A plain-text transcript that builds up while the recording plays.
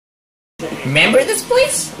Remember this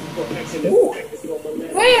place? Ooh.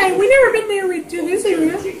 Hey, we never been there to this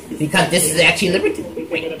area. Because this is actually Liberty.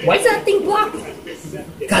 Wait, why is that thing blocked?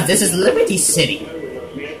 Because this is Liberty City.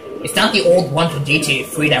 It's not the old one from GTA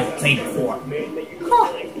 3 that we played before.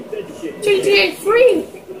 Huh. GTA 3,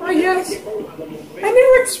 I guess. I've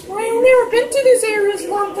never been to this area a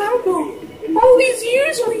long time ago. All these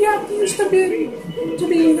years we have used to be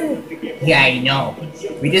there. Yeah, I know.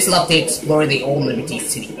 We just love to explore the old Liberty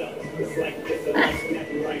City.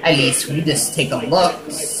 At least we just take a look,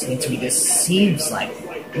 since we just seems like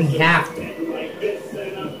we have to.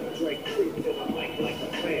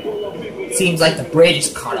 Seems like the bridge is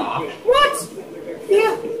cut off. What?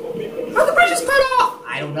 Yeah. How the bridge is cut off?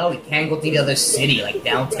 I don't know, we can't go to the other city, like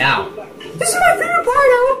downtown. This is my favorite part,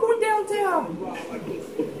 I love going downtown.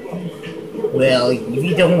 Well, if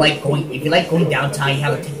you like going downtown, you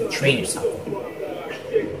have to take the train or something.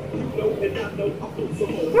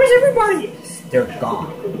 Where's everybody? They're gone.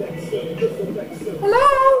 Hello?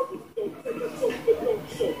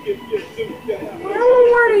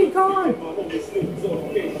 Where are they gone?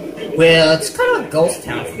 Well, it's kind of a ghost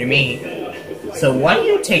town for me. So why don't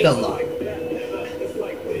you take a look?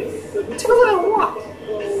 Take a look at what?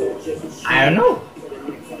 I don't know.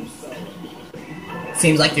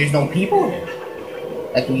 Seems like there's no people there.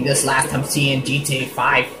 Like we just last time seeing GTA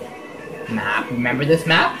 5 map. Remember this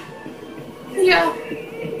map? Yeah.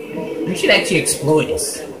 We should actually explore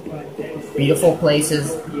this. Beautiful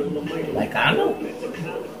places. Like, I don't know.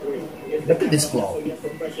 Look at this glow.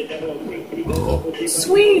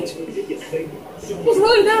 Sweet. It's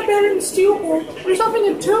really not bad in Steelport. There's nothing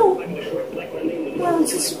to do. Well,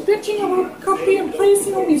 it's just bitching about copy and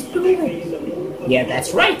pasting all these buildings. Yeah,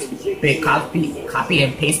 that's right. But copy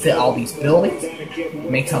and paste all these buildings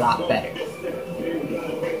makes a lot better.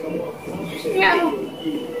 Yeah.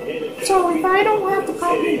 So if I don't have to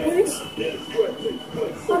copy and paste,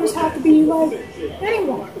 I just have to be like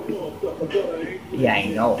anyone. Yeah, I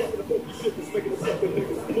know.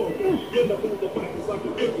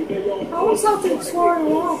 I always have to explore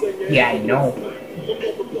around. Yeah, I know.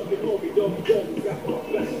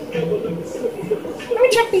 Let me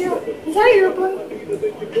check the airplane. Is that an airplane?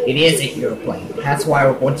 It is an airplane. That's why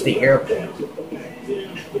we're going to the airport.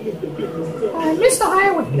 I missed the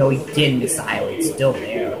highway. No, we didn't miss the highway. It's still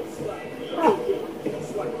there. Oh.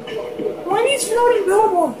 Why these floating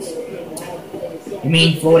billboards? You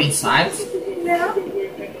mean floating signs? Yeah.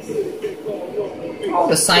 All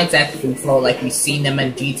the signs actually float like we've seen them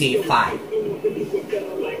in GTA 5.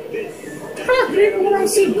 It's kind of creepy when I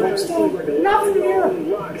see ghost town. Nothing there.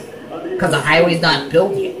 Because the highway's not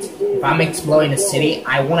built yet. If I'm exploring the city,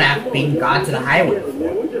 I won't have been gone to the highway.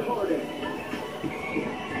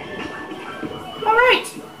 Alright.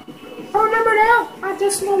 I remember now. I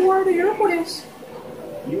just know where the airport is.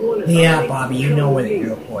 Yeah, Bobby, you know where the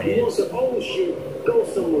airport is. Go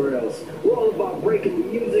somewhere else. We're all about breaking the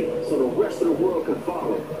music so the rest of the world can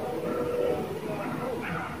follow.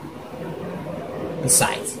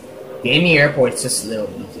 Besides, getting the airport is just a little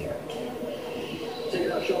easier. Check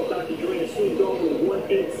it out, y'all. Dr. Dre and Snoop Dogg with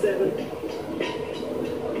 187.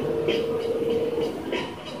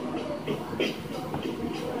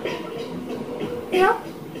 Yeah.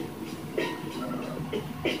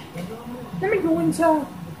 Let me go inside.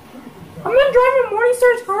 I'm not driving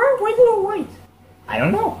Morningstar's car. Why is it all white? I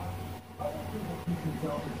don't know.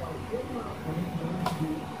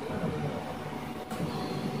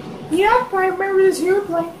 Yep, I remember this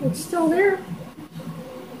airplane. It's still there.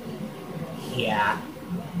 Yeah.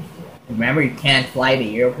 Remember, you can't fly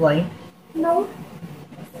the airplane? No.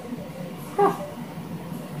 Huh.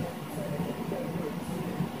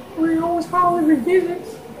 We always call it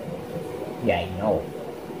revisits. Yeah, I know.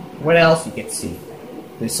 What else you could see?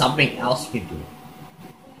 There's something else you could do.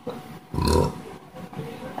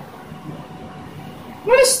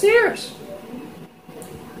 What are stairs?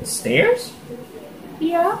 The stairs?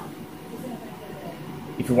 Yeah.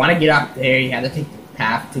 If you want to get up there, you have to take the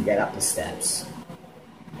path to get up the steps.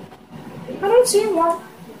 I don't see one.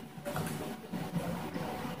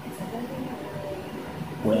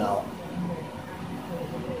 Well,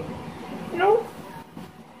 Nope.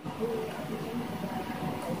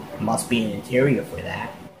 must be an interior for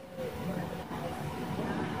that.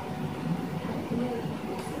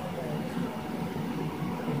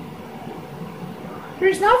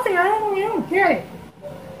 There's nothing. I don't get it.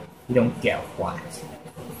 You don't get what?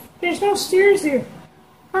 There's no stairs there.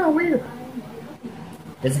 Kind of weird.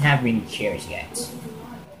 Doesn't have many chairs yet.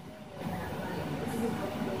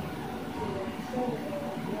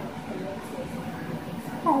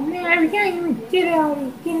 Oh man, we can't even get out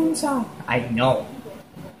and get inside. I know.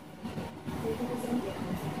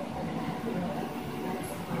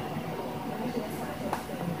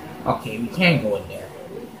 Okay, we can't go in there.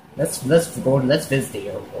 Let's visit the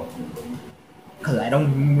airport. Cause I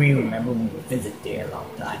don't really remember when we visited there a long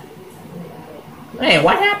time. Hey,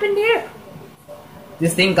 what happened there?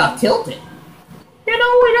 This thing got tilted. You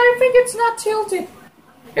know what? I think it's not tilted.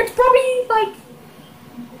 It's probably like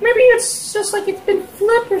maybe it's just like it's been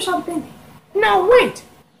flipped or something. No, wait.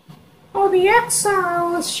 Oh, the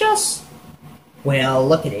exile is just. Well,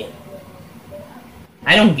 look at it.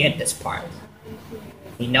 I don't get this part.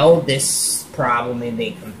 You know this problem and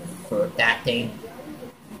they convert that thing.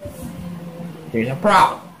 There's a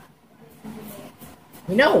problem.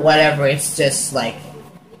 You know, whatever, it's just like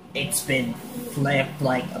it's been flipped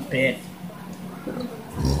like a bit.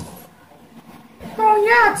 Oh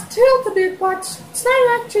yeah, it's tilted a bit, but it's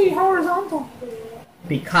not actually horizontal.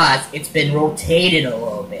 Because it's been rotated a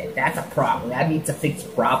little bit. That's a problem. That needs to fix the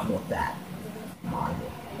problem with that model.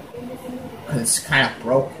 Because it's kind of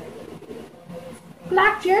broken.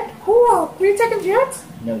 Black jet? Cool. 3-second jet?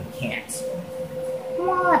 No, you can't.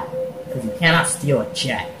 Why? Because you cannot steal a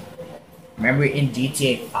jet. Remember in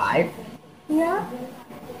GTA 5? Yeah?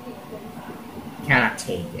 You cannot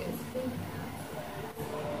take it.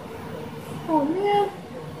 Oh man.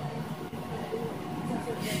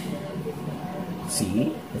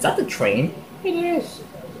 See? Is that the train? It is.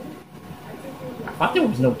 I thought there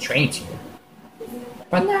was no trains here.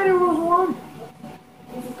 But now there was one.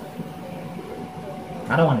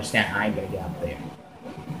 I don't understand how I'm gonna get up there.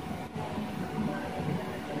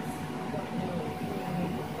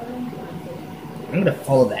 I'm gonna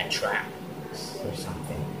follow that track or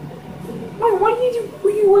something. Wait, what did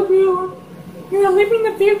you're leaving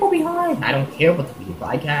the vehicle behind? I don't care what the vehicle.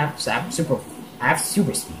 I have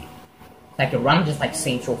super speed. I can run just like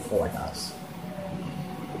Saints Row 4 does.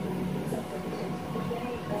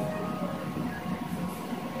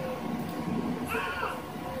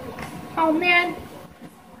 Oh man,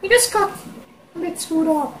 you just got a bit screwed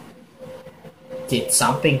up. Did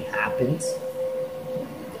something happen?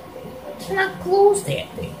 Cannot close that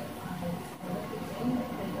thing.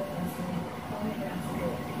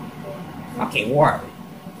 Okay, war.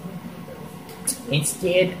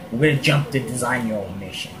 Instead, we're gonna jump to design your own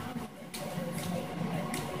mission.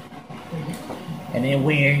 And then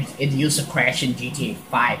it used to crash in GTA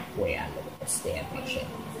 5 where I understand mission.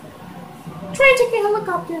 Try to take a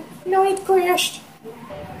helicopter. No, it crashed.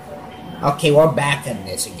 Okay, we're back on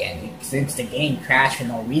this again. Since the game crashed for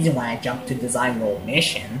no reason when I jumped to design your own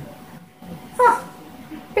mission. Huh.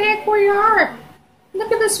 Back where you are.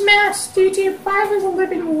 Look at this mess. GTA 5 is a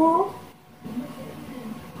living world.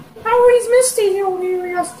 I always miss these old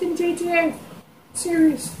areas in GTA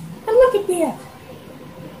series. And look at that.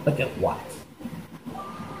 Look at what?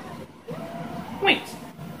 Wait.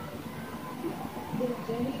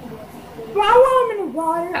 Why am in the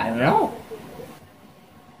water? I don't know.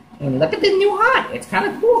 And look at the new hut. It's kind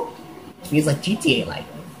of cool. It feels like GTA like.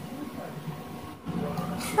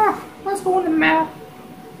 Huh. Let's go on the map.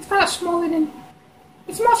 It's kind of smaller than.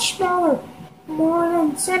 It's much smaller. More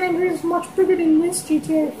than San Andreas is much bigger than this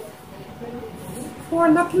GTA. For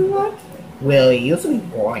looking like. Well, it used to be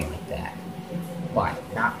boring like that. But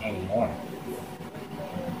not anymore.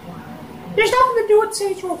 There's nothing to do with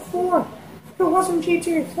Saints Row 4. If it wasn't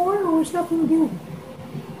GTA 4, there was nothing to do.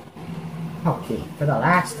 Okay, for the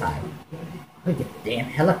last time. Look at the damn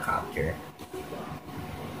helicopter.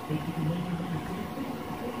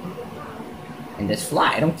 And just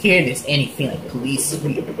fly. I don't care if there's anything like police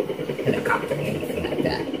helicopter or anything like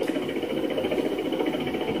that.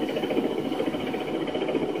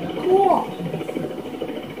 Cool.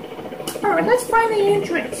 Alright, let's find the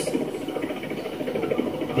entrance.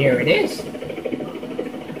 There it is.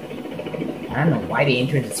 I don't know why the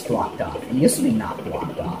entrance is blocked off. It used to be not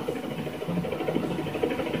blocked off.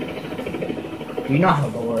 Do you know how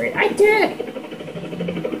to lower it? I did!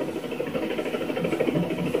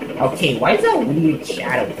 Okay, why is that weird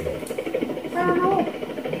shadow there? I don't know.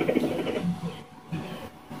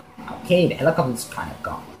 Okay, the helicopter's kind of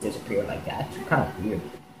gone. Disappeared like that. It's kind of weird.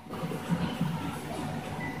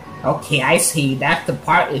 Okay, I see. That's the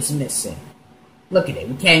part is missing. Look at it.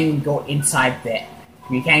 We can't even go inside there.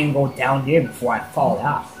 We can't even go down there before I fall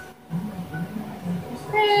off.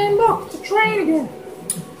 And look, the train again.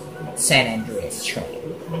 San Andreas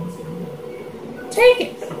train. Take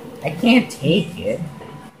it. I can't take it.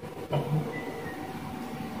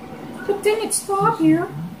 Good thing it stopped here.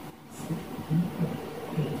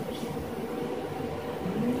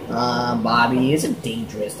 Bobby, isn't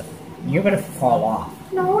dangerous. You're gonna fall off.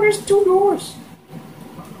 No, there's 2 doors.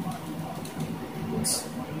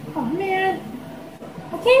 Oh man.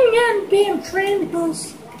 I can't even get on the damn train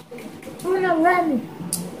because they're not letting me.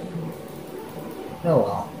 Oh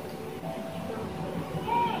well.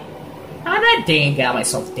 How did I dang got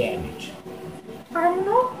myself damaged? I don't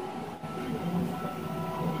know.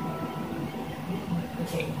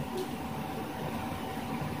 Okay.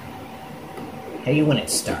 How you when it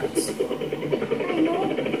starts? I don't know.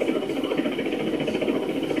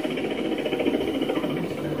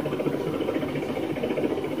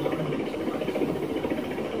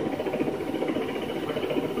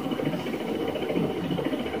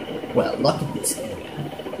 Well, look at this area.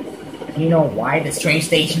 You know why the train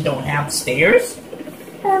station don't have stairs?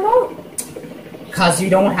 I don't know. Because you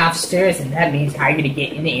don't have stairs, and that means how you gonna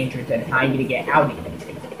get in the entrance and how you gonna get out of the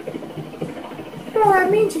entrance. Well,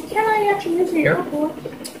 that means you cannot actually use the airport.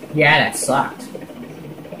 Yeah, that sucked.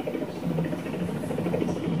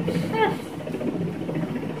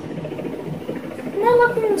 That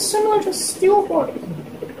looking similar to Steelport.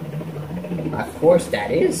 Of course,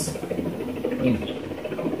 that is. Indeed.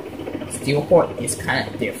 Steelport is kind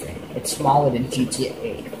of different. It's smaller than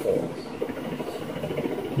GTA 4.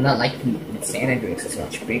 Not like San Andreas is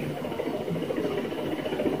much bigger.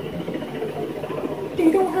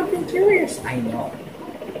 They don't have interiors. I know.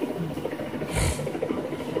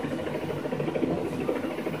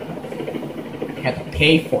 You have to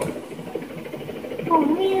pay for it. Oh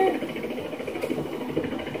man.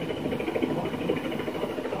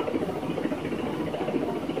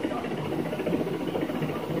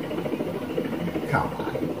 Come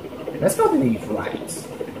on. Let's go to these rides.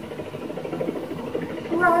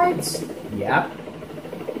 Rides. Yep.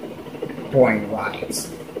 Boring rides.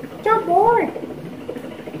 They're boring.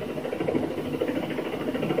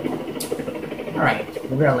 Alright,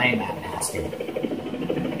 we're gonna land that bastard.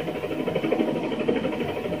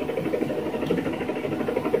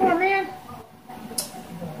 Oh man.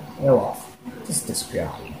 Go off. Just disappear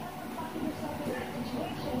on me.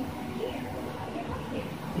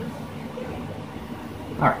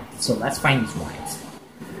 Alright, so let's find these rides.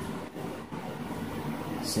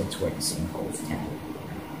 Since we're in St. Coast Town.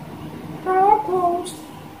 They're all closed.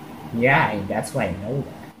 Yeah, and that's why I know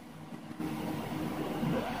that.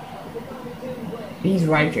 These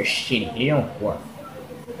rides are shitty, they don't work.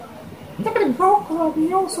 Look at the golf club,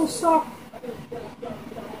 he also suck.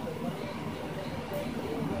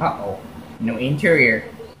 Uh-oh. No interior.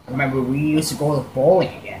 Remember, we used to go to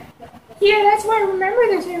bowling again. Yeah, that's why I remember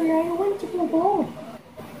this area. I went to go bowling.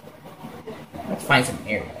 Let's find some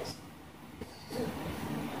areas.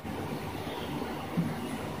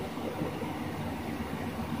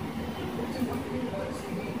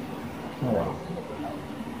 Oh well.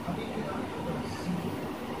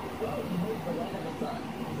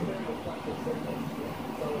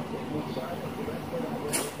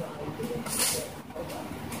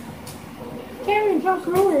 Can't even jump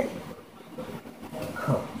through it.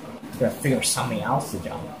 Huh. Gotta figure something else to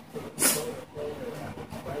jump.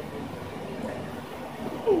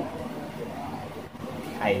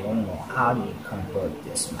 I don't know how do you convert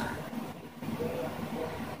this map.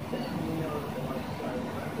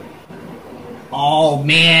 Oh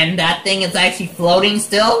man, that thing is actually floating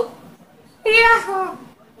still? Yeah.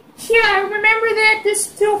 Yeah, I remember that. It's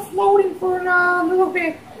still floating for a little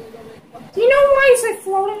bit. Do you know why is it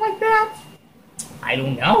floating like that? I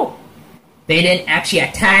don't know. They didn't actually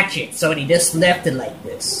attach it, so they just left it like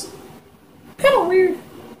this. Kind of weird.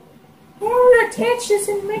 Why would attach this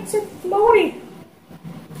and makes it floating?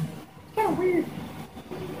 Kind of weird.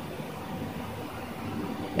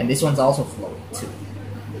 And this one's also floating too.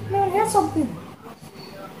 No, it has something.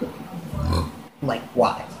 Like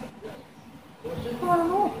what? I don't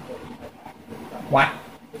know. What?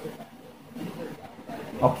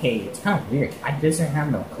 Okay, it's kind of weird. I doesn't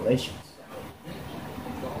have no collisions.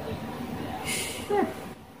 It's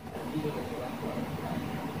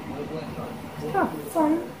kind of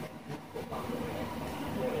fun.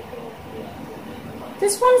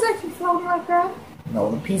 This one's actually floating like that. No,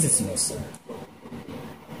 the piece is missing.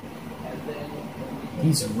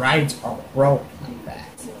 These rides are broken like that.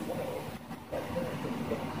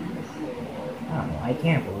 I don't know, I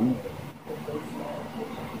can't believe it.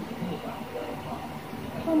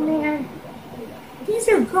 Oh man. These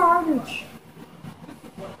are garbage.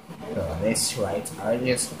 These rides are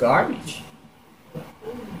just garbage. You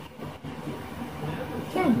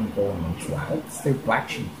can't even go on these rides. They're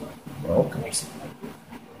actually broken or something.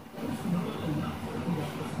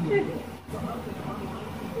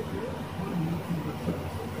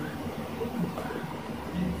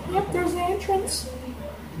 Yep, there's the entrance.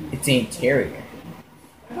 It's the interior.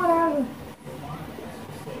 Whatever.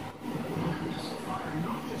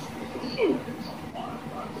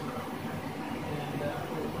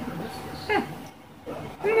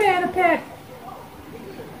 I'm gonna add a pet.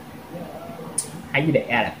 How you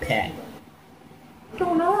to add a pet?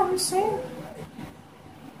 Don't know, I'm just saying.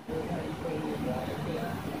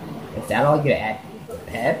 Is that all you add?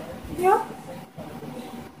 Pep? Yep.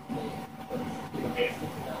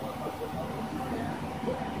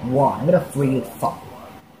 Wow, I'm gonna free the fuck.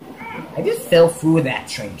 I just fell through that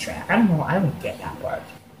train track. I don't know, I don't get that part.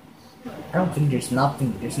 I don't think there's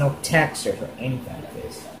nothing, there's no textures or anything like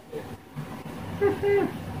this.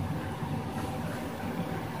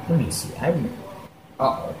 Let me see,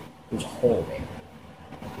 uh-oh, there's a hole there.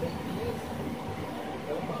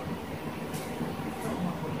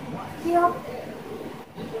 Yep.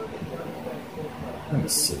 Let me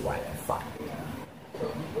see why I find it.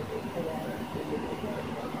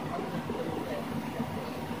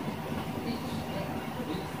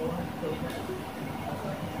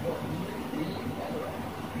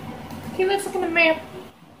 Okay, let's look at the map.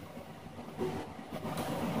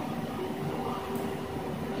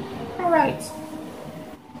 Alright.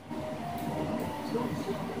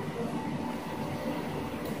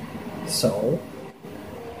 So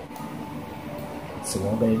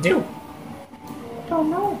what am I gonna do? Don't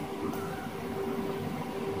know.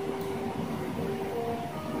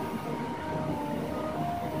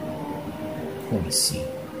 Let me see.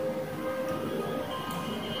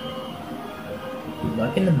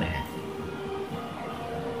 Look in the map.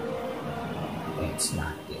 It's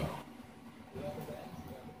not there.